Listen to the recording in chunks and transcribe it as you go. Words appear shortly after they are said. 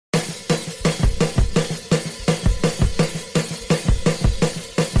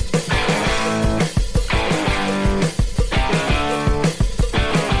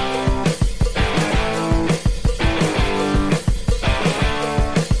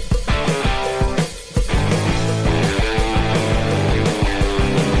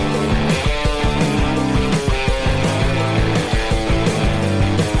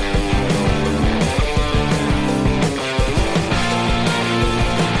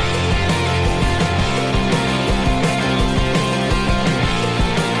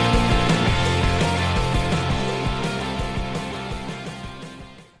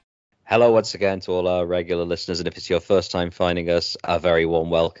Hello once again to all our regular listeners, and if it's your first time finding us, a very warm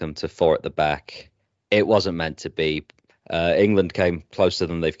welcome to Four at the Back. It wasn't meant to be. England came closer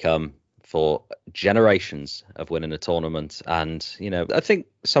than they've come for generations of winning a tournament, and I think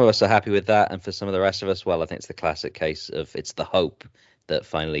some of us are happy with that, and for some of the rest of us, well, I think it's the classic case of it's the hope that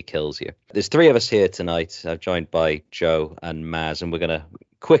finally kills you. There's three of us here tonight. I'm joined by Joe and Maz, and we're going to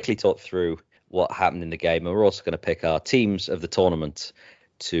quickly talk through what happened in the game, and we're also going to pick our teams of the tournament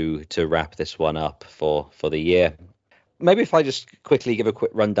to wrap this one up for the year. Maybe if I just quickly give a quick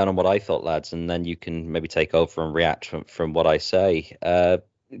rundown on what I thought, lads, and then you can maybe take over and react from what I say.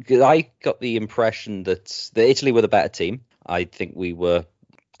 I got the impression that Italy were the better team. I think we were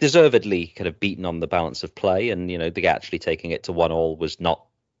deservedly kind of beaten on the balance of play, and the actually taking it to 1-1 was not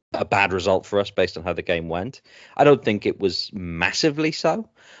a bad result for us based on how the game went. I don't think it was massively so.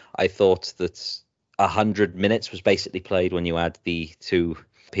 I thought that 100 minutes was basically played when you add the two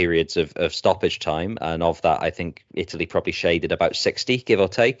periods of stoppage time, and of that I think Italy probably shaded about 60, give or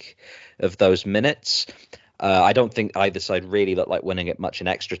take, of those minutes. I don't think either side really looked like winning it much in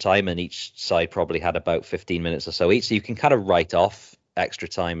extra time, and each side probably had about 15 minutes or so each, so you can kind of write off extra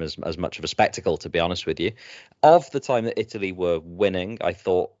time as much of a spectacle, to be honest with you. Of the time that Italy were winning, I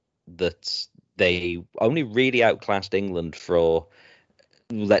thought that they only really outclassed England for,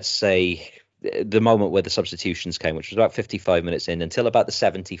 let's say, the moment where the substitutions came, which was about 55 minutes in, until about the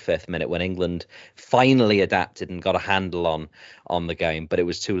 75th minute when England finally adapted and got a handle on the game. But it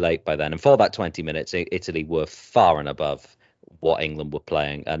was too late by then. And for that 20 minutes, Italy were far and above what England were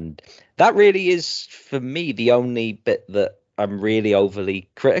playing. And that really is, for me, the only bit that I'm really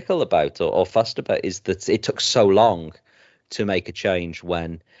overly critical about or fussed about, is that it took so long to make a change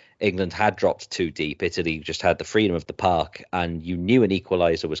when England had dropped too deep. Italy just had the freedom of the park, and you knew an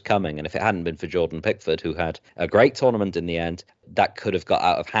equaliser was coming. And if it hadn't been for Jordan Pickford, who had a great tournament in the end, that could have got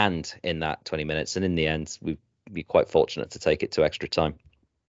out of hand in that 20 minutes. And in the end, we'd be quite fortunate to take it to extra time.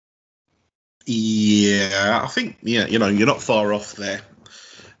 Yeah, I think, you're not far off there.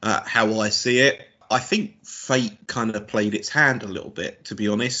 How I see it, I think fate kind of played its hand a little bit, to be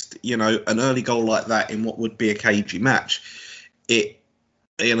honest. An early goal like that in what would be a cagey match,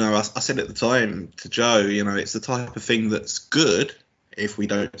 I said at the time to Joe, it's the type of thing that's good if we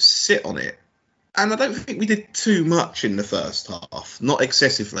don't sit on it. And I don't think we did too much in the first half, not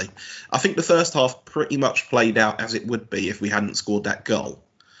excessively. I think the first half pretty much played out as it would be if we hadn't scored that goal.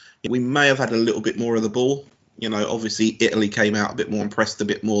 We may have had a little bit more of the ball. Obviously Italy came out a bit more and pressed a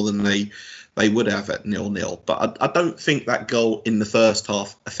bit more than they would have at 0-0. But I don't think that goal in the first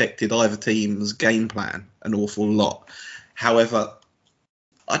half affected either team's game plan an awful lot. However,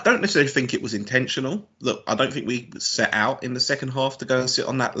 I don't necessarily think it was intentional. Look, I don't think we set out in the second half to go and sit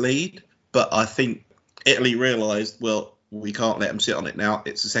on that lead. But I think Italy realised, well, we can't let them sit on it now.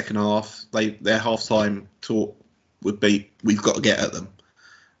 It's the second half. Their half-time talk would be, we've got to get at them.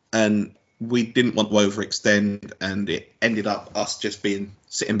 And we didn't want to overextend, and it ended up us just being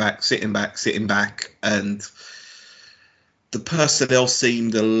sitting back. And the personnel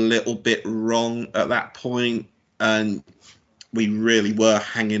seemed a little bit wrong at that point, and we really were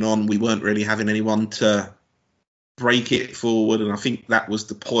hanging on. We weren't really having anyone to break it forward. And I think that was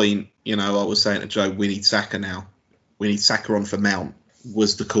the point. I was saying to Joe, we need Saka now. We need Saka on for Mount,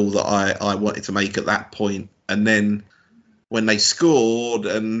 was the call that I wanted to make at that point. And then when they scored,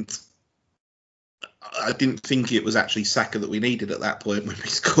 and I didn't think it was actually Saka that we needed at that point when we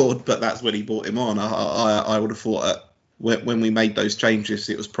scored, but that's when he brought him on. I would have thought that when we made those changes,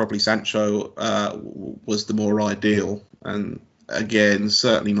 it was probably Sancho was the more ideal. And again,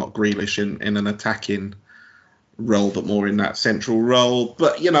 certainly not Grealish in an attacking role, but more in that central role.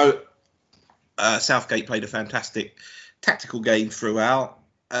 But, Southgate played a fantastic tactical game throughout.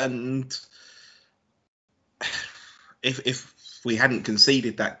 And if we hadn't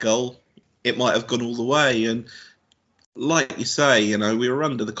conceded that goal, it might have gone all the way. And like you say, we were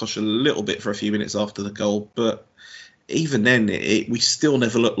under the cosh a little bit for a few minutes after the goal, but even then, we still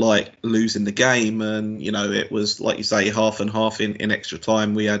never looked like losing the game. And, it was, like you say, half and half in extra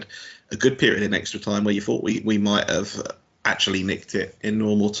time. We had a good period in extra time where you thought we might have actually nicked it in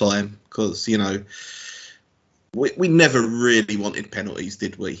normal time, because, we never really wanted penalties,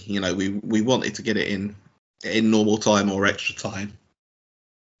 did we? We wanted to get it in normal time or extra time.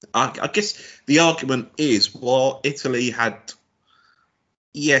 I guess the argument is, while Italy had,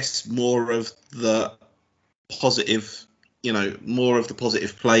 yes, more of the positive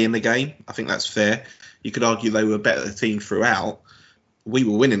play in the game, I think that's fair. You could argue they were a better team throughout. We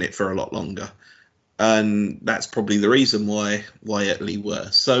were winning it for a lot longer, and that's probably the reason why Italy were.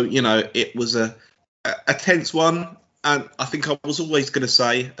 So, it was a tense one. And I think I was always going to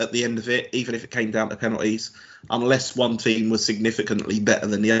say at the end of it, even if it came down to penalties, unless one team was significantly better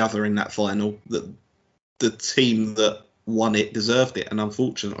than the other in that final, that the team that won it deserved it. And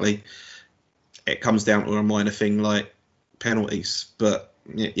unfortunately, it comes down to a minor thing like penalties. But,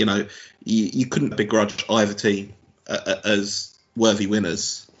 you couldn't begrudge either team as worthy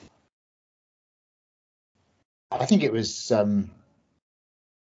winners. I think it was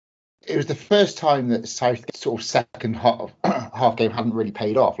the first time that Southgate's sort of second half game hadn't really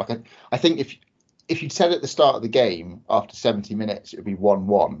paid off. Like I think if you'd said at the start of the game after 70 minutes it would be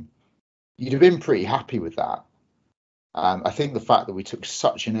 1-1, you'd have been pretty happy with that. I think the fact that we took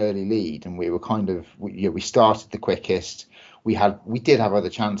such an early lead and we were we started the quickest. We did have other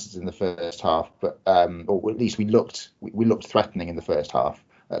chances in the first half, but or at least we looked threatening in the first half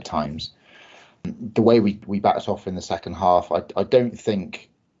at times. The way we backed off in the second half, I don't think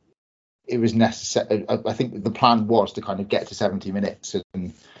it was necessary. I think the plan was to kind of get to 70 minutes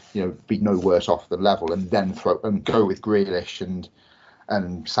and be no worse off the level, and then go with Grealish and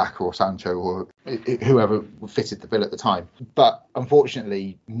Saka or Sancho or whoever fitted the bill at the time. But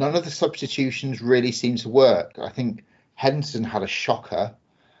unfortunately, none of the substitutions really seemed to work. I think Henderson had a shocker.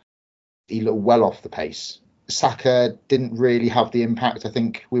 He looked well off the pace. Saka didn't really have the impact I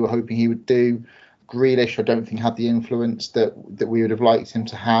think we were hoping he would do. Grealish, I don't think had the influence that we would have liked him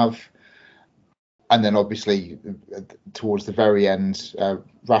to have. And then obviously towards the very end,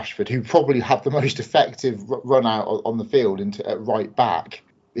 Rashford, who probably had the most effective run out on the field at right back,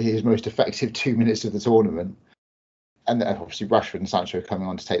 his most effective 2 minutes of the tournament. And then obviously Rashford and Sancho coming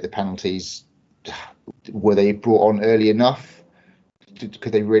on to take the penalties. Were they brought on early enough?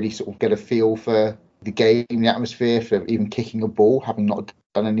 Could they really sort of get a feel for the game, the atmosphere, for even kicking a ball, having not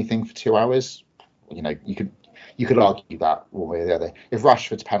done anything for 2 hours? You could argue that one way or the other. If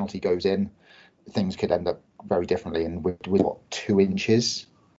Rashford's penalty goes in, things could end up very differently. And with what, 2 inches?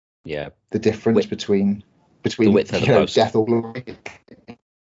 Yeah. The difference between the width of the post. Death or glory.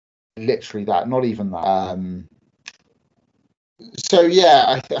 Literally that, not even that. So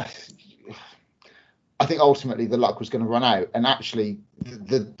yeah, I think ultimately the luck was going to run out, and actually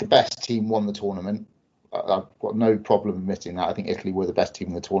the best team won the tournament. I've got no problem admitting that. I think Italy were the best team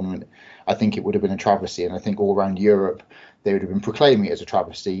in the tournament. I think it would have been a travesty, and I think all around Europe they would have been proclaiming it as a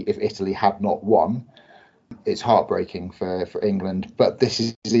travesty if Italy had not won. It's heartbreaking for England, but this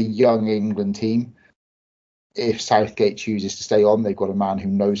is a young England team. If Southgate chooses to stay on, they've got a man who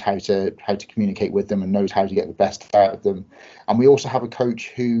knows how to communicate with them and knows how to get the best out of them. And we also have a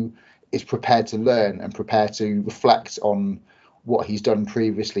coach who is prepared to learn and prepared to reflect on what he's done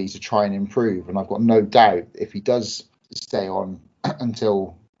previously to try and improve. And I've got no doubt if he does stay on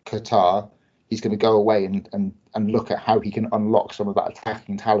until Qatar, he's going to go away and look at how he can unlock some of that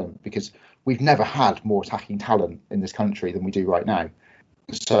attacking talent, because we've never had more attacking talent in this country than we do right now.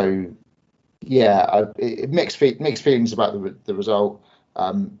 So yeah, mixed feelings about the result,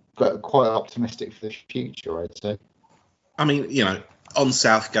 but quite optimistic for the future, I'd say. I mean, on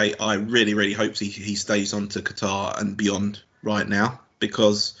Southgate, I really, really hope he stays on to Qatar and beyond right now,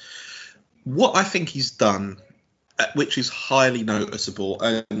 because what I think he's done, which is highly noticeable,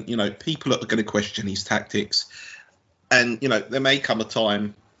 and people are going to question his tactics, and there may come a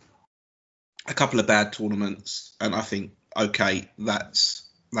time, a couple of bad tournaments, and I think okay, that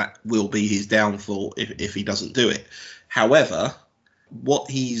will be his downfall if he doesn't do it. However,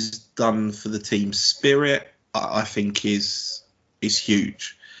 what he's done for the team spirit, I think is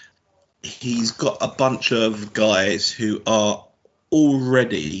huge. He's got a bunch of guys who are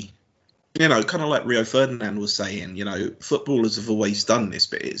already, kind of like Rio Ferdinand was saying, footballers have always done this,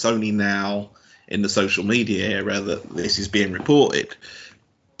 but it's only now in the social media era that this is being reported.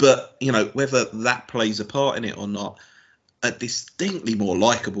 But, whether that plays a part in it or not, a distinctly more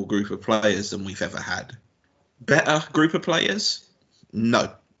likeable group of players than we've ever had. Better group of players?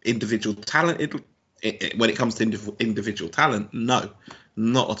 No. Individual talent? When it comes to individual talent, no.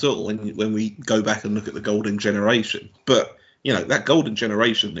 Not at all when we go back and look at the golden generation. But, that golden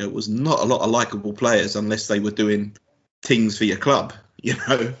generation, there was not a lot of likeable players unless they were doing things for your club.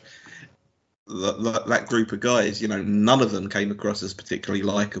 That group of guys, none of them came across as particularly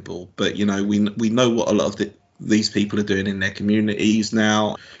likeable. But, we know what a lot of these people are doing in their communities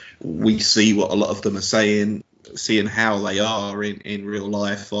now. We see what a lot of them are saying, seeing how they are in real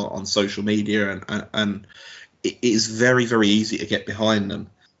life on social media, and it is very, very easy to get behind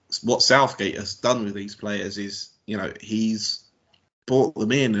them. What Southgate has done with these players is, he's brought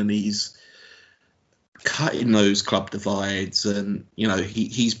them in and he's cutting those club divides, and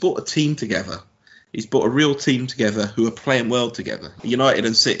he's brought a team together. He's brought a real team together who are playing well together. United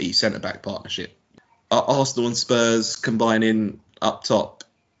and City centre-back partnership. Arsenal and Spurs combining up top.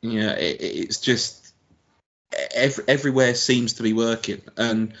 Yeah, it's just everywhere seems to be working,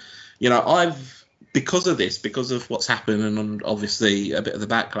 and because of this, because of what's happened, and obviously a bit of the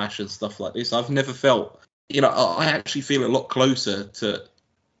backlash and stuff like this, I've never felt, I actually feel a lot closer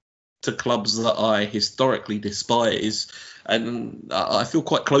to clubs that I historically despise, and I feel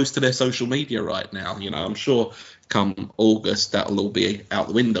quite close to their social media right now. I'm sure come August that'll all be out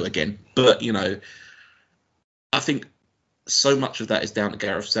the window again, but I think so much of that is down to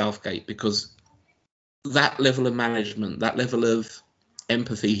Gareth Southgate, because that level of management, that level of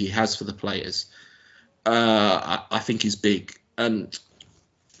empathy he has for the players, I think is big. And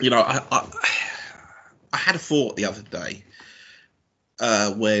I had a thought the other day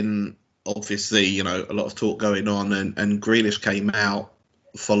when obviously a lot of talk going on, and Grealish came out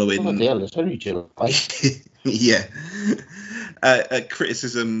following. Oh, hell, it's only July. Yeah.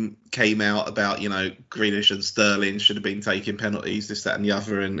 Criticism came out about, Grealish and Sterling should have been taking penalties, this, that and the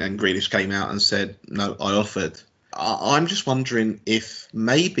other, and Grealish came out and said, no, I offered. I'm just wondering if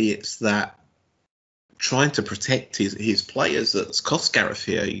maybe it's that trying to protect his players that's cost Gareth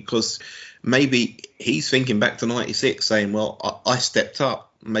here, because maybe he's thinking back to 96 saying, well, I stepped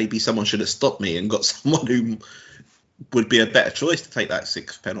up, maybe someone should have stopped me and got someone who would be a better choice to take that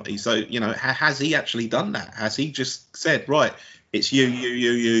sixth penalty. So, has he actually done that? Has he just said, right, it's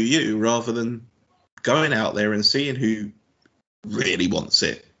you, rather than going out there and seeing who really wants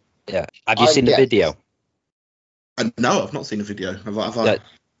it? Yeah. Have you seen the video? No, I've not seen the video. Have I?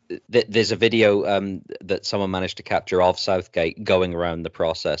 There's a video that someone managed to capture of Southgate going around the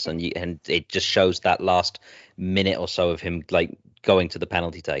process, and it just shows that last minute or so of him going to the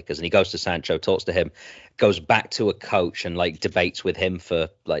penalty takers, and he goes to Sancho, talks to him, goes back to a coach and debates with him for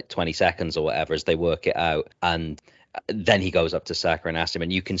 20 seconds or whatever as they work it out, and then he goes up to Saka and asks him,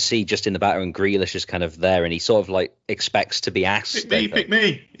 and you can see just in the background Grealish is kind of there, and he sort of expects to be asked. Pick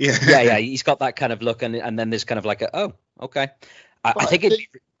me. Yeah. Yeah. He's got that kind of look, and then there's kind of oh, okay. I think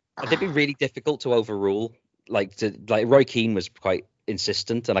it'd be really difficult to overrule. Roy Keane was quite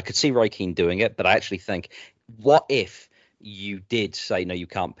insistent, and I could see Roy Keane doing it, but I actually think, what if you did say no, you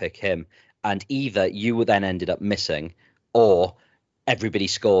can't pick him, and either you then ended up missing, or everybody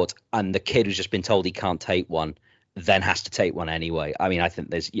scored and the kid who's just been told he can't take one then has to take one anyway. I mean, I think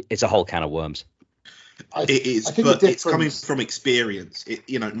it's a whole can of worms. It is, but it's coming from experience.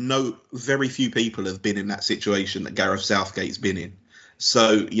 Very few people have been in that situation that Gareth Southgate's been in.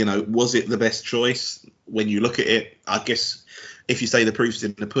 So, was it the best choice? When you look at it, I guess if you say the proof's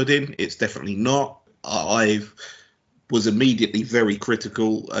in the pudding, it's definitely not. I was immediately very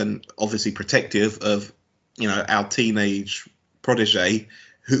critical and obviously protective of, our teenage protege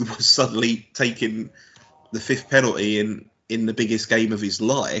who was suddenly taking the fifth penalty in the biggest game of his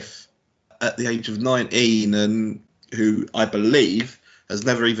life at the age of 19, and who I believe has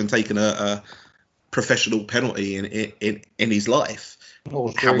never even taken a professional penalty in his life.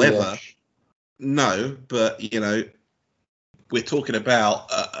 However, no, but we're talking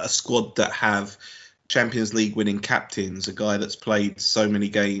about a squad that have Champions League winning captains, a guy that's played so many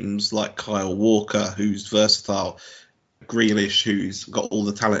games like Kyle Walker, who's versatile, Grealish, who's got all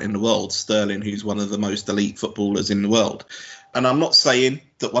the talent in the world, Sterling, who's one of the most elite footballers in the world. And I'm not saying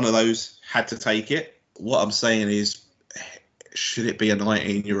that one of those had to take it. What I'm saying is, should it be a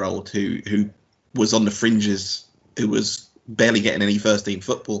 19-year-old who was on the fringes, who was barely getting any first-team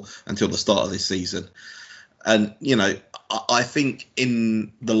football until the start of this season? And, I think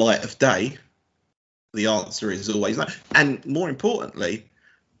in the light of day, the answer is always no. And more importantly,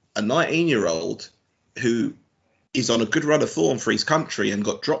 a 19-year-old who is on a good run of form for his country and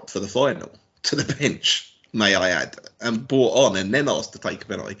got dropped for the final to the bench, may I add, and brought on and then asked to take a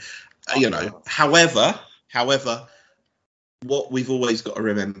penalty. However, what we've always got to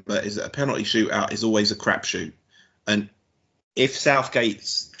remember is that a penalty shootout is always a crapshoot. And if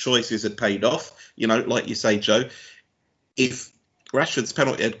Southgate's choices had paid off, like you say, Joe, if Rashford's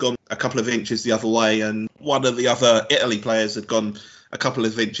penalty had gone a couple of inches the other way and one of the other Italy players had gone a couple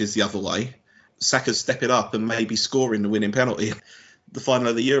of inches the other way, Saka's stepping up and maybe scoring the winning penalty the final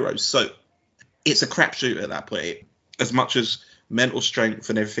of the Euros. So it's a crapshoot at that point. As much as mental strength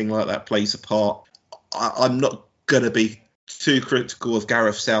and everything like that plays a part, I'm not going to be too critical of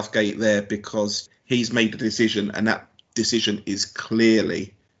Gareth Southgate there, because he's made a decision, and that decision is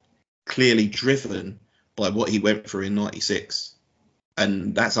clearly driven by what he went through in 96.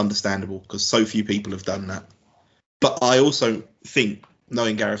 And that's understandable, because so few people have done that. But I also think,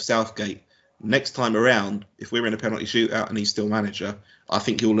 knowing Gareth Southgate, next time around, if we're in a penalty shootout and he's still manager, I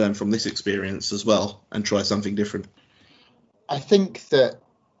think he'll learn from this experience as well and try something different. I think that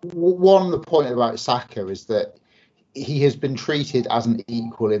One, the point about Saka is that he has been treated as an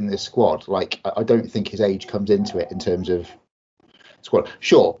equal in this squad. Like, I don't think his age comes into it in terms of squad.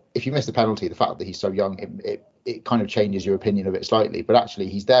 Sure, if you miss the penalty, the fact that he's so young, it kind of changes your opinion of it slightly. But actually,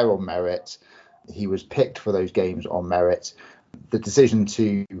 he's there on merit. He was picked for those games on merit. The decision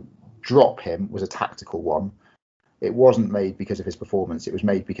to drop him was a tactical one. It wasn't made because of his performance. It was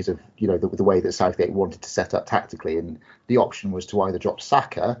made because of the way that Southgate wanted to set up tactically, and the option was to either drop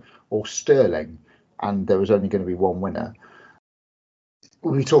Saka or Sterling, and there was only going to be one winner.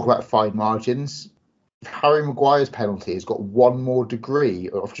 When we talk about fine margins, Harry Maguire's penalty has got one more degree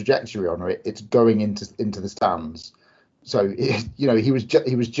of trajectory on it. It's going into the stands. So he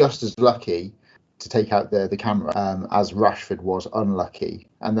was just as lucky to take out the camera as Rashford was unlucky,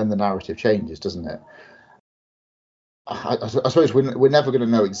 and then the narrative changes, doesn't it? I suppose we're never going to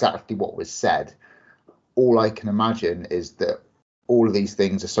know exactly what was said. All I can imagine is that all of these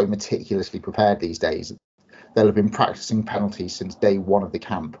things are so meticulously prepared these days. They'll have been practicing penalties since day one of the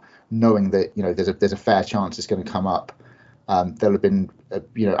camp, knowing that there's a fair chance it's going to come up. They'll have been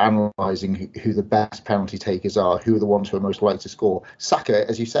analysing who the best penalty takers are, who are the ones who are most likely to score. Saka,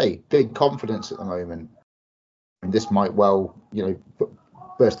 as you say, big confidence at the moment. And this might well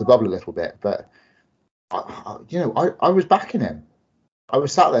burst the bubble a little bit, but I was backing him. I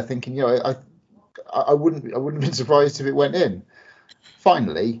was sat there thinking, I wouldn't have been surprised if it went in.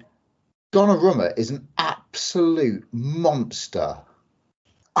 Finally, Donnarumma is an absolute monster.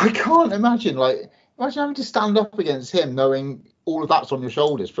 I can't imagine having to stand up against him knowing all of that's on your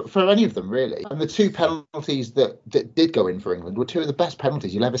shoulders for any of them, really. And the two penalties that did go in for England were two of the best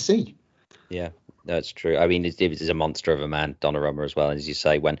penalties you'll ever see. Yeah. That's true. I mean, he's a monster of a man, Donnarumma, as well. And as you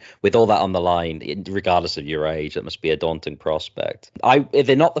say, with all that on the line, regardless of your age, it must be a daunting prospect.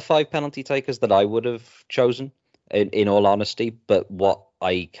 They're not the 5 penalty takers that I would have chosen, in all honesty. But what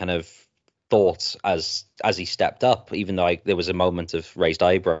I kind of thought as he stepped up, even though there was a moment of raised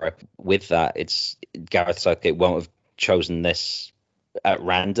eyebrow with that, it's Gareth Southgate won't have chosen this at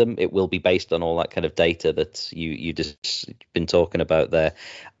random. It will be based on all that kind of data that you just been talking about there.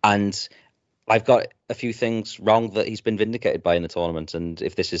 And I've got a few things wrong that he's been vindicated by in the tournament, and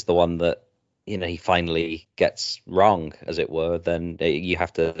if this is the one that he finally gets wrong, as it were, then you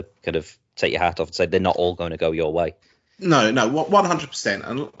have to kind of take your hat off and say they're not all going to go your way. No,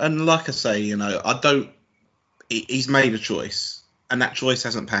 100%. And like I say, he's made a choice, and that choice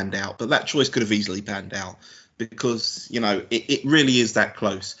hasn't panned out, but that choice could have easily panned out because it really is that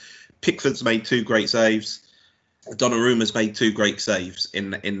close. Pickford's made 2 great saves. Donnarumma's made 2 great saves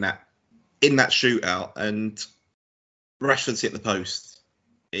in that shootout, and Rashford's hit the post.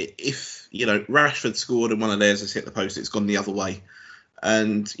 If Rashford scored and one of theirs has hit the post, it's gone the other way.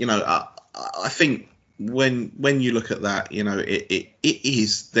 And I think when you look at that,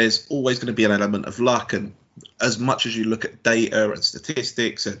 there's always going to be an element of luck, and as much as you look at data and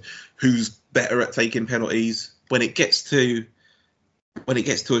statistics and who's better at taking penalties, when it gets to a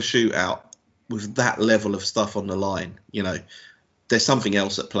shootout with that level of stuff on the line, there's something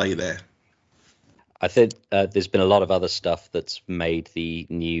else at play there. I think there's been a lot of other stuff that's made the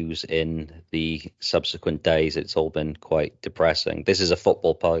news in the subsequent days. It's all been quite depressing. This is a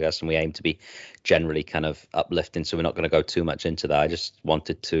football podcast and we aim to be generally kind of uplifting, so we're not going to go too much into that. I just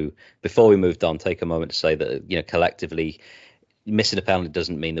wanted to, before we moved on, take a moment to say that, collectively, missing a penalty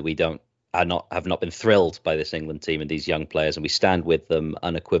doesn't mean that we have not been thrilled by this England team and these young players, and we stand with them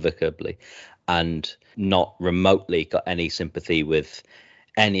unequivocally, and not remotely got any sympathy with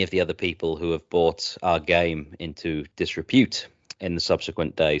any of the other people who have brought our game into disrepute in the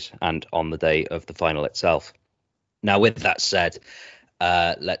subsequent days and on the day of the final itself. Now, with that said,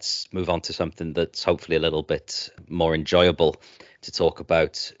 let's move on to something that's hopefully a little bit more enjoyable to talk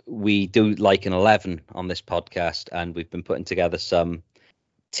about. We do like an 11 on this podcast, and we've been putting together some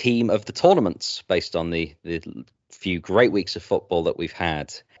team of the tournaments based on the few great weeks of football that we've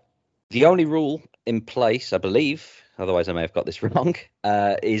had. The only rule in place, I believe, otherwise I may have got this wrong,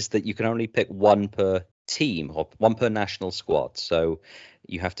 is that you can only pick one per team or one per national squad. So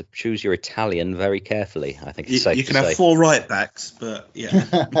you have to choose your Italian very carefully. I think it's safe to say. You can have 4 right backs, but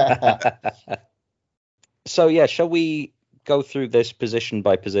yeah. So yeah, shall we go through this position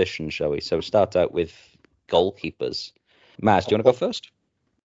by position, shall we? So start out with goalkeepers. Maz, do you want to go first?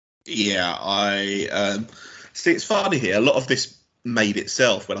 Yeah, I see. It's funny here. A lot of this made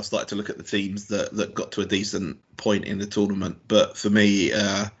itself when I started to look at the teams that got to a decent point in the tournament. But for me,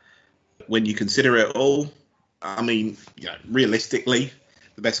 when you consider it all, I mean, realistically,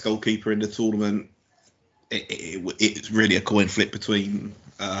 the best goalkeeper in the tournament, it's really a coin flip between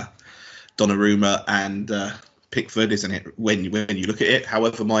Donnarumma and Pickford, isn't it? When you look at it.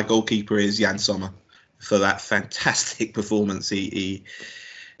 However, my goalkeeper is Jan Sommer for that fantastic performance he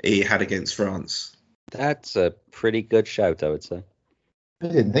had against France. That's a pretty good shout, I would say. I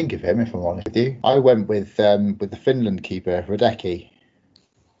didn't think of him, if I'm honest with you. I went with the Finland keeper, Radecki.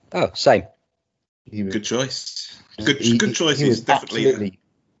 Oh, same. Good choice. Good choice. He was definitely.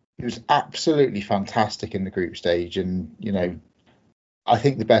 He was absolutely fantastic in the group stage, and I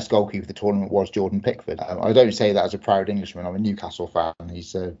think the best goalkeeper of the tournament was Jordan Pickford. I don't say that as a proud Englishman. I'm a Newcastle fan.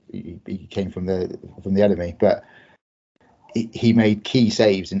 He came from the enemy, but he made key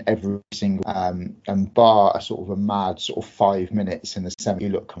saves in every single and bar a sort of a mad sort of 5 minutes in the semi. He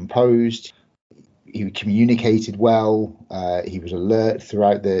looked composed. He communicated well. He was alert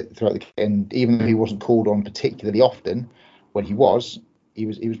throughout the and even though he wasn't called on particularly often, when he was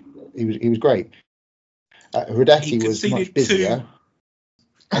great. Radecki was much busier.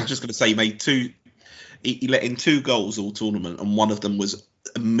 I was just going to say he made two. He let in 2 goals all tournament, and one of them was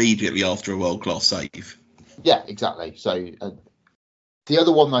immediately after a world-class save. Yeah, exactly. So the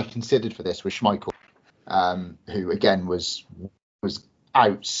other one I considered for this was Schmeichel, who again was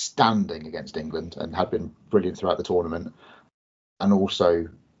outstanding against England and had been brilliant throughout the tournament, and also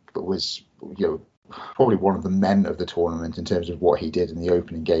was probably one of the men of the tournament in terms of what he did in the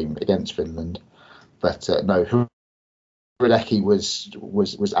opening game against Finland. But no, Radecki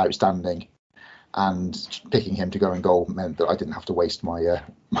was outstanding, and picking him to go in goal meant that I didn't have to waste my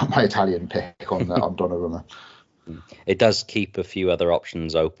my Italian pick on Donnarumma. It does keep a few other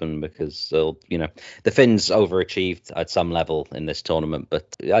options open because the Finns overachieved at some level in this tournament,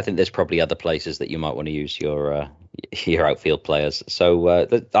 but I think there's probably other places that you might want to use your outfield players. So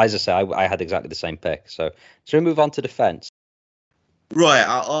as I say, I had exactly the same pick. So we move on to defence? Right,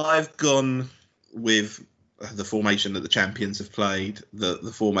 I've gone with the formation that the champions have played,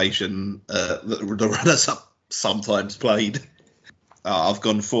 the formation that the runners-up sometimes played. I've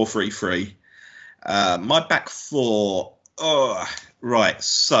gone 4-3-3. My back four. Right.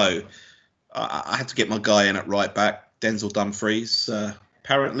 So I had to get my guy in at right back, Denzel Dumfries.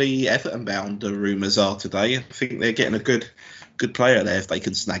 Apparently, Everton bound. The rumours are today. I think they're getting a good player there if they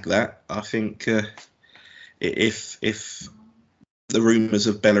can snag that. I think if the rumours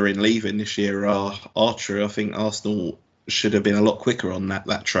of Bellerin leaving this year are true, I think Arsenal should have been a lot quicker on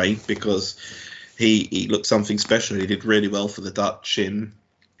that train, because he looked something special. He did really well for the Dutch in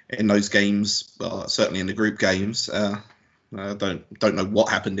those games, certainly in the group games. I don't know what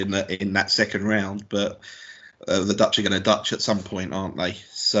happened in that second round, but the Dutch are going to Dutch at some point, aren't they?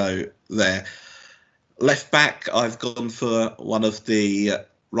 So there. Left back, I've gone for one of the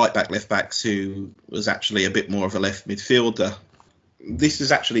right back left backs who was actually a bit more of a left midfielder. This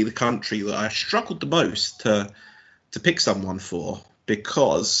is actually the country that I struggled the most to pick someone for,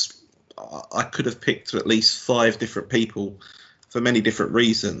 because I could have picked at least 5 different people for many different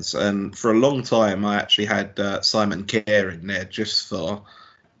reasons. And for a long time, I actually had Simon Kjær in there just for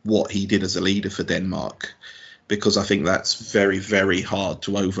what he did as a leader for Denmark, because I think that's very, very hard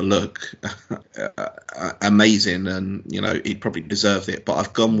to overlook. Amazing, and he'd probably deserved it. But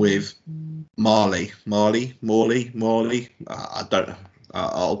I've gone with Morley. I don't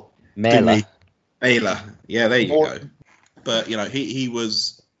know. Mæhle. Yeah, there you go. But he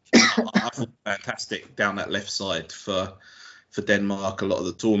was fantastic down that left side for Denmark. A lot of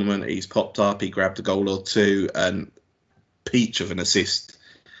the tournament, he's popped up. He grabbed a goal or 2, and peach of an assist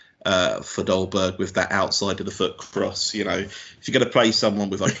for Dolberg with that outside of the foot cross. If you're going to play someone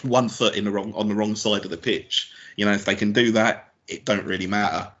with only one foot on the wrong side of the pitch, if they can do that, it don't really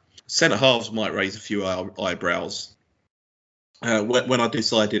matter. Centre halves might raise a few eyebrows. When I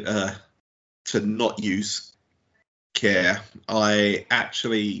decided to not use Kjær, I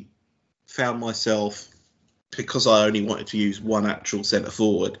actually found myself, because I only wanted to use one actual centre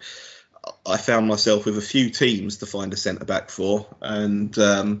forward, I found myself with a few teams to find a centre back for, and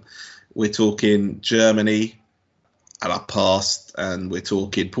we're talking Germany, and I passed, and we're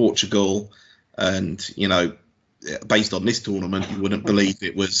talking Portugal, and based on this tournament, you wouldn't believe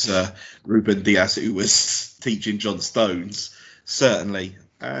it was Ruben Dias who was teaching John Stones, certainly.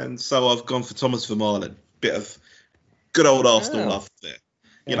 And so I've gone for Thomas Vermaelen. Bit of good old Arsenal love there.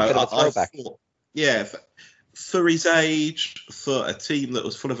 I thought, for his age, for a team that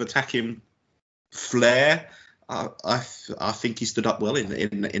was full of attacking flair, I think he stood up well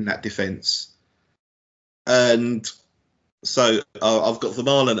in that defence. And so I've got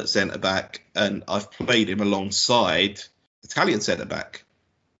Vermaelen at centre back, and I've played him alongside Italian centre back.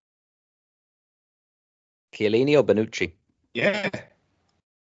 Chiellini or Bonucci? Yeah.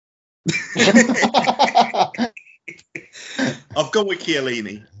 I've gone with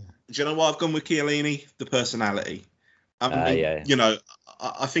Chiellini. Do you know why I've gone with Chiellini? The personality. I mean, Yeah. you know,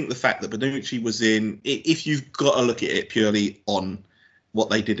 I think the fact that Bonucci was in, if you've got to look at it purely on what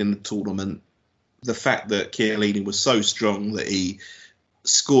they did in the tournament, the fact that Chiellini was so strong that he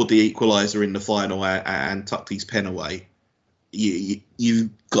scored the equaliser in the final and tucked his pen away,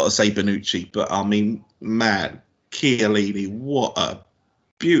 you've got to say Bonucci. But I mean, man, Chiellini, what a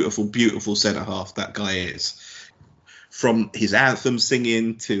beautiful, beautiful centre half that guy is. From his anthem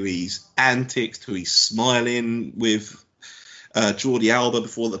singing to his antics to his smiling with Jordi Alba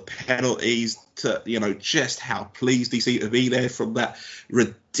before the penalties, to, you know, just how pleased he seemed to be there from that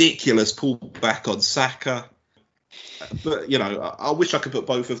ridiculous pullback on Saka. But, you know, I wish I could put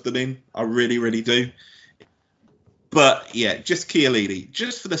both of them in. I really, really do. But, yeah, just Chiellini,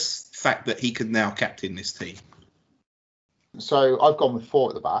 just for the fact that he could now captain this team. So I've gone with 4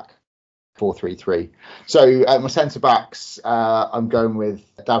 at the back, 4-3-3. So my centre backs, I'm going with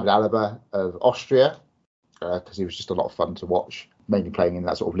David Alaba of Austria, because he was just a lot of fun to watch, mainly playing in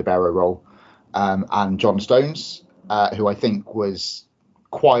that sort of libero role, and John Stones, who I think was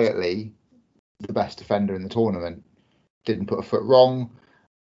quietly the best defender in the tournament. Didn't put a foot wrong.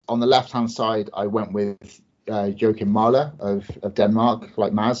 On the left-hand side, I went with Joachim Mahler of Denmark,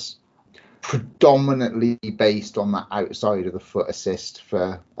 like Maz, predominantly based on that outside of the foot assist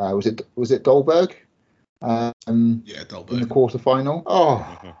for was it Dolberg? Yeah, Dolberg in the quarterfinal.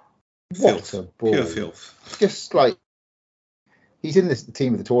 Oh, what filth. a ball! Pure filth. Just like he's in this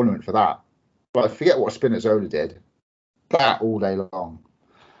team of the tournament for that. But I forget what Spinazzola did. That all day long.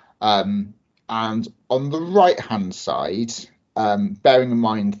 And on the right hand side, bearing in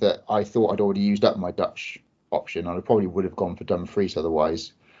mind that I thought I'd already used up my Dutch option, and I probably would have gone for Dumfries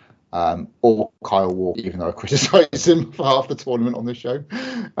otherwise. Or Kyle Walker, even though I criticised him for half the tournament on this show.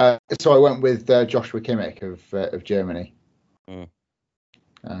 So I went with Joshua Kimmich of Germany.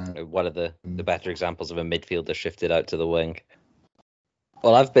 One of the better examples of a midfielder shifted out to the wing.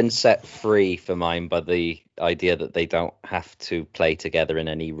 Well, I've been set free for mine by the idea that they don't have to play together in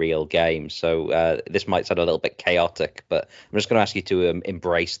any real game. So this might sound a little bit chaotic, but I'm just going to ask you to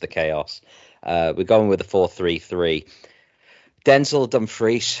embrace the chaos. We're going with a 4-3-3. Denzel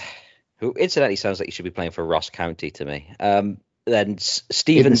Dumfries, who incidentally sounds like he should be playing for Ross County to me. Then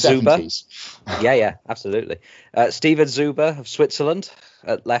Steven Zuber. 70s. Yeah, absolutely. Steven Zuber of Switzerland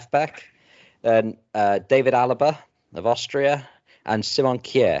at left back. Then David Alaba of Austria. And Simon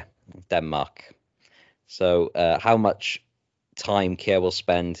Kjær of Denmark. So how much time Kjær will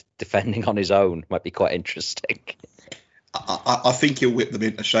spend defending on his own might be quite interesting. I think he'll whip them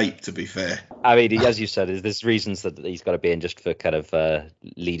into shape, to be fair. I mean, as you said, there's reasons that he's got to be in just for kind of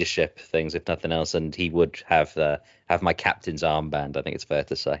leadership things, if nothing else. And he would have my captain's armband, I think it's fair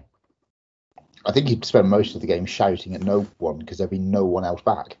to say. I think he'd spend most of the game shouting at no one because there'd be no one else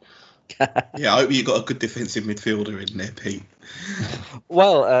back. Yeah, I hope you got a good defensive midfielder in there, Pete.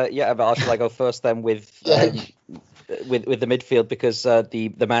 Well, yeah, but shall I go first then with the midfield, because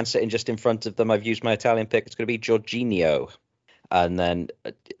the man sitting just in front of them, I've used my Italian pick. It's going to be Jorginho, and then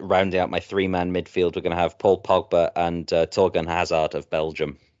rounding out my 3-man midfield, we're going to have Paul Pogba and Torgan Hazard of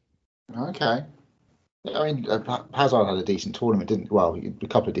Belgium. Okay. I mean, Hazard had a decent tournament, didn't? Well, a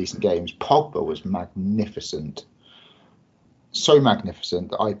couple of decent games. Pogba was magnificent. So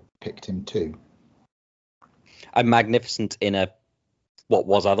magnificent that I picked him too. I'm magnificent in what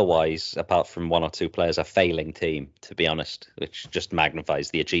was otherwise, apart from one or two players, a failing team, to be honest, which just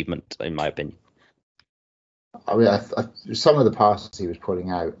magnifies the achievement, in my opinion. I mean, some of the passes he was pulling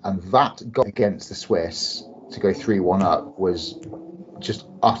out, and that goal against the Swiss to go 3-1 up was just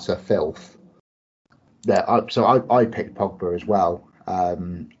utter filth. Yeah, so I picked Pogba as well,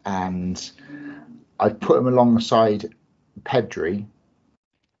 and I put him alongside Pedri.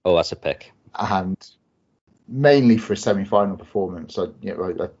 Oh, that's a pick. And mainly for a semi-final performance. For an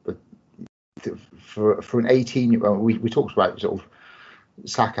 18-year-old, we talked about sort of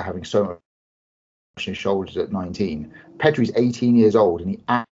Saka having so much on his shoulders at 19. Pedri's 18 years old, and he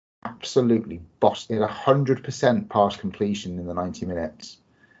absolutely bossed it. 100% pass completion in the 90 minutes,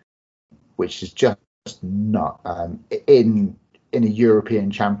 which is just not in a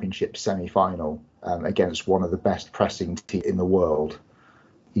European Championship semi-final against one of the best pressing teams in the world.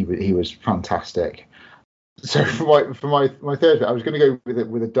 He was fantastic. So for my third bit, I was going to go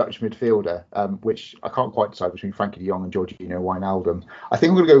with a Dutch midfielder, which I can't quite decide between Frankie de Jong and Jorginho Wijnaldum. I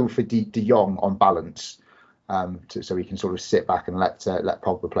think I'm going to go for de Jong on balance, so we can sort of sit back and let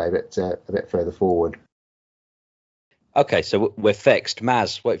Pogba play a bit further forward. Okay, so we're fixed.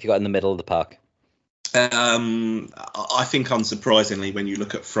 Maz, what have you got in the middle of the park? I think unsurprisingly, when you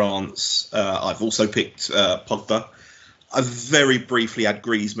look at France, I've also picked Pogba. I very briefly had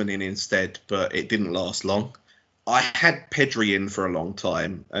Griezmann in instead, but it didn't last long. I had Pedri in for a long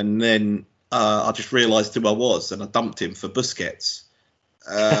time, and then I just realised who I was, and I dumped him for Busquets.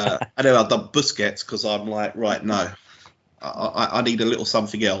 And then I dumped Busquets because I'm like, right, no, I need a little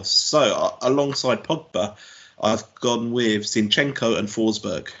something else. So alongside Pogba, I've gone with Zinchenko and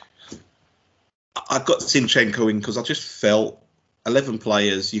Forsberg. I've got Zinchenko in because I just felt 11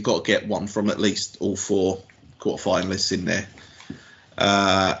 players, you've got to get one from at least all 4 quarterfinalists in there.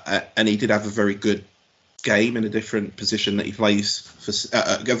 And he did have a very good game in a different position that he plays for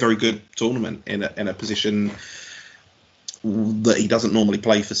a very good tournament in a position that he doesn't normally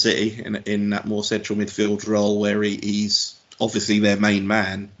play for City in that more central midfield role where he's obviously their main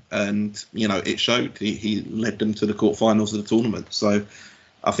man, and it showed. He led them to the quarterfinals of the tournament, so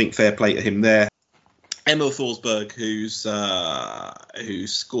I think fair play to him there. Emil Forsberg, who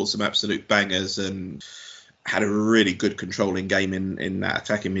scored some absolute bangers and had a really good controlling game in that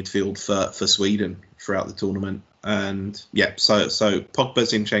attacking midfield for Sweden throughout the tournament. And yeah, so Pogba,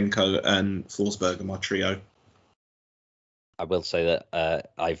 Zinchenko and Forsberg are my trio. I will say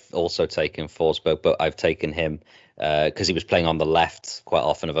that I've also taken Forsberg, but I've taken him because he was playing on the left quite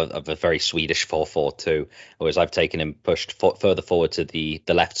often of a very Swedish 4-4-2, whereas I've taken him pushed further forward to the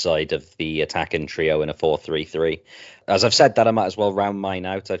left side of the attacking trio in a 4-3-3. As I've said that, I might as well round mine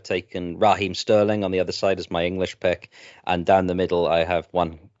out. I've taken Raheem Sterling on the other side as my English pick, and down the middle I have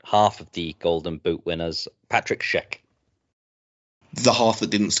one half of the Golden Boot winners, Patrick Schick. The half that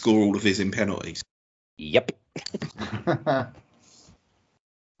didn't score all of his in penalties. Yep.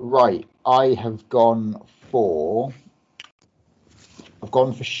 Right, I have gone for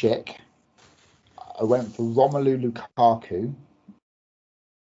Schick. I went for Romelu Lukaku,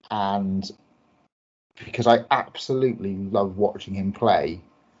 and because I absolutely love watching him play,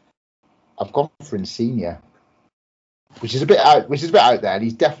 I've gone for Insigne, which is a bit out there, and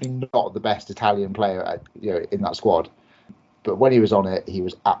he's definitely not the best Italian player in that squad. But when he was on it, he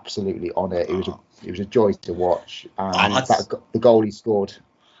was absolutely on it. It was a joy to watch, and the goal he scored,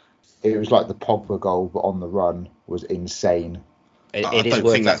 it was like the Pogba goal, but on the run, was insane. I don't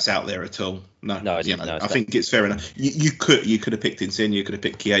think that's out there at all. No, I think it's fair enough. You could have picked Insigne, you could have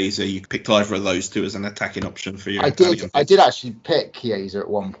picked Chiesa, you could pick either of those two as an attacking option for your Italian. I did actually pick Chiesa at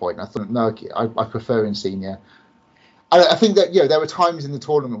one point. I thought, no, I prefer Insigne. I think that there were times in the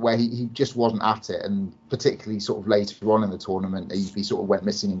tournament where he just wasn't at it, and particularly sort of later on in the tournament, he sort of went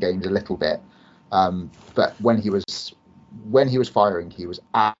missing in games a little bit. But when he was firing, he was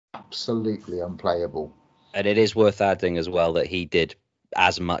absolutely unplayable. And it is worth adding as well that he did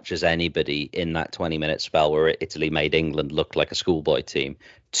as much as anybody in that 20-minute spell where Italy made England look like a schoolboy team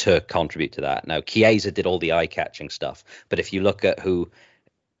to contribute to that. Now, Chiesa did all the eye-catching stuff, but if you look at who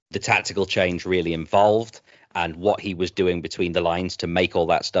the tactical change really involved and what he was doing between the lines to make all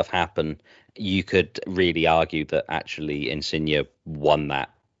that stuff happen, you could really argue that actually Insigne won that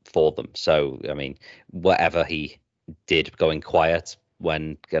for them. So, I mean, whatever he did going quiet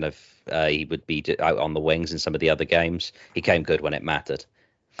when kind of he would be out on the wings in some of the other games, he came good when it mattered.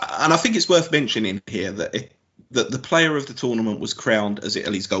 And I think it's worth mentioning here that the player of the tournament was crowned as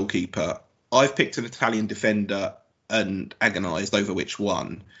Italy's goalkeeper. I've picked an Italian defender and agonised over which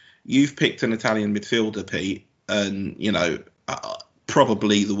one. You've picked an Italian midfielder, Pete, and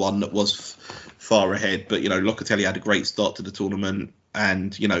probably the one that was far ahead. But Locatelli had a great start to the tournament,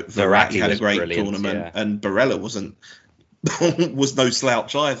 and Verratti had a great tournament, and Barella was no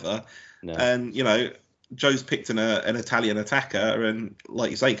slouch either. No. And Joe's picked an Italian attacker, and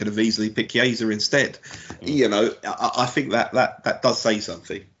like you say, could have easily picked Chiesa instead. I think that does say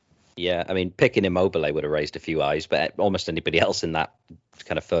something. Yeah, I mean, picking Immobile would have raised a few eyes, but almost anybody else in that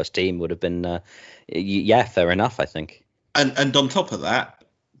kind of first team would have been, fair enough, I think. And on top of that,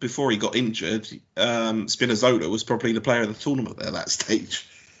 before he got injured, Spinazzola was probably the player of the tournament at that stage.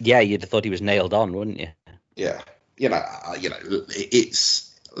 Yeah, you'd have thought he was nailed on, wouldn't you? Yeah,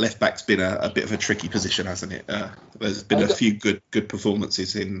 it's left back's been a bit of a tricky position, hasn't it? There's been a few good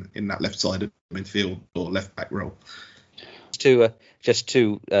performances in that left side of midfield or left back role. Just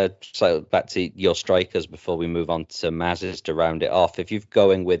to back to your strikers before we move on to Maz's to round it off. If you're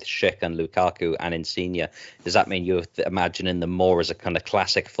going with Schick and Lukaku and Insigne, does that mean you're imagining them more as a kind of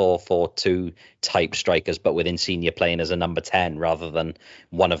classic 4-4-2 type strikers, but with Insigne playing as a number 10 rather than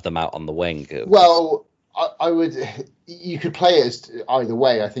one of them out on the wing? Well, I would. You could play it as either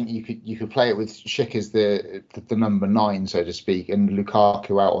way. I think you could play it with Schick as the number 9, so to speak, and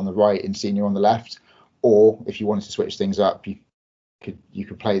Lukaku out on the right, Insigne on the left. Or if you wanted to switch things up, you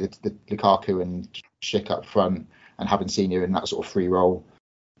could play the Lukaku and Schick up front and have Insigne in that sort of free role.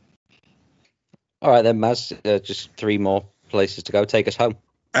 All right then, Maz. Just 3 more places to go. Take us home.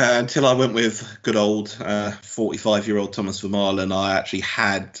 Until I went with good old 45-year-old Thomas Vermaelen,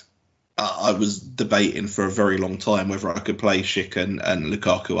 I was debating for a very long time whether I could play Schick and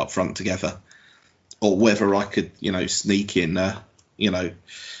Lukaku up front together, or whether I could, sneak in, a De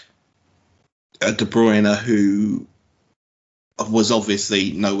Bruyne who was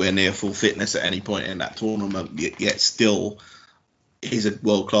obviously nowhere near full fitness at any point in that tournament, yet still is a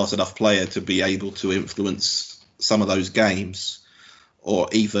world-class enough player to be able to influence some of those games. Or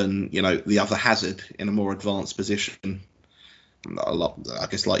even, the other Hazard in a more advanced position, I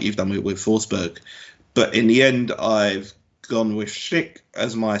guess, like you've done with Forsberg. But in the end, I've gone with Schick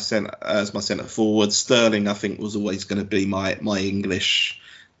as my centre forward. Sterling, I think, was always going to be my English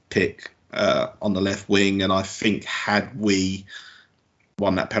pick on the left wing, and I think had we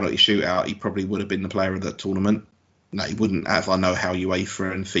won that penalty shootout, he probably would have been the player of the tournament. No, he wouldn't have. I know how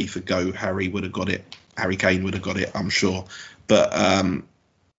UEFA and FIFA go. Harry would have got it. Harry Kane would have got it, I'm sure. But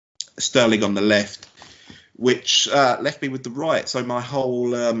Sterling on the left, which left me with the right. So my whole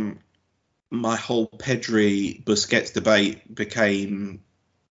Pedri Busquets debate became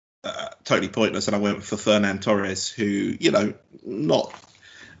totally pointless, and I went for Fernan Torres, who, not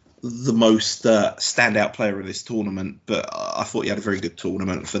the most standout player of this tournament, but I thought he had a very good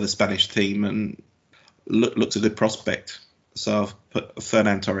tournament for the Spanish team and looks a good prospect. So I've put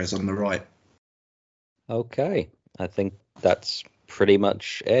Fernan Torres on the right. Okay, I think that's pretty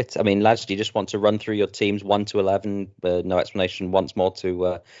much it. I mean, lads, do you just want to run through your teams 1 to 11, no explanation once more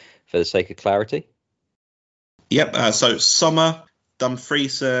for the sake of clarity? Yep. So Sommer,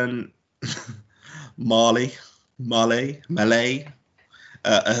 Dumfriesen, Malay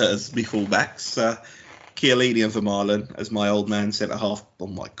as my fullbacks. Chiellini and Vermaelen as my old man centre half. Oh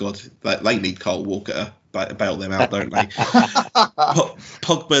my God, they need Cole Walker to bail them out, don't they?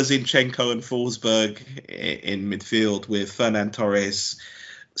 Pogba, Zinchenko and Forsberg in midfield, with Fernan Torres,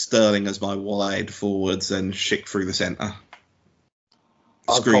 Sterling as my wide forwards, and Schick through the centre.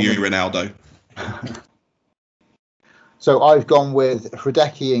 Screw you, Ronaldo. So I've gone with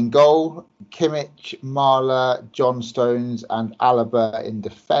Hradecky in goal, Kimmich, Marla, John Stones and Alaba in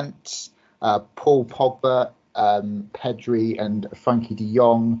defence, Paul Pogba, Pedri and Frankie de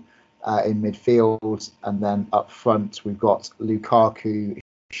Jong in midfield, and then up front we've got Lukaku,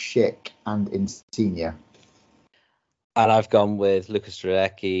 Schick and Insigne. And I've gone with Lucas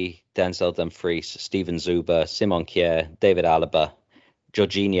Hradecky, Denzel Dumfries, Steven Zuber, Simon Kjaer, David Alaba,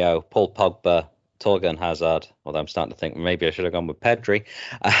 Jorginho, Paul Pogba, Torgan Hazard, although I'm starting to think maybe I should have gone with Pedri,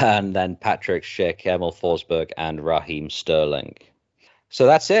 and then Patrick Schick, Emil Forsberg and Raheem Sterling. So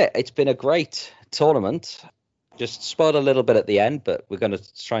that's it. It's been a great tournament. Just spoiled a little bit at the end, but we're going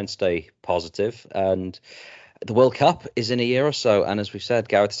to try and stay positive. And the World Cup is in a year or so, and as we've said,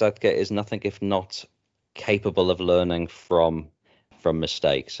 Gareth Southgate is nothing if not capable of learning from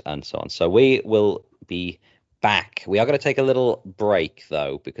mistakes and so on. So we will be back. We are going to take a little break,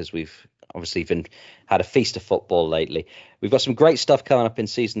 though, because we've obviously had a feast of football lately. We've got some great stuff coming up in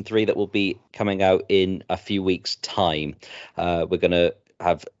season 3 that will be coming out in a few weeks' time. We're going to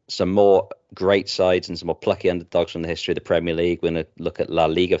have some more great sides and some more plucky underdogs from the history of the Premier League. We're going to look at La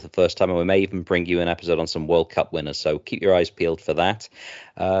Liga for the first time, and we may even bring you an episode on some World Cup winners. So keep your eyes peeled for that.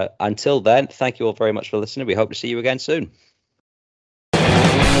 Until then, thank you all very much for listening. We hope to see you again soon.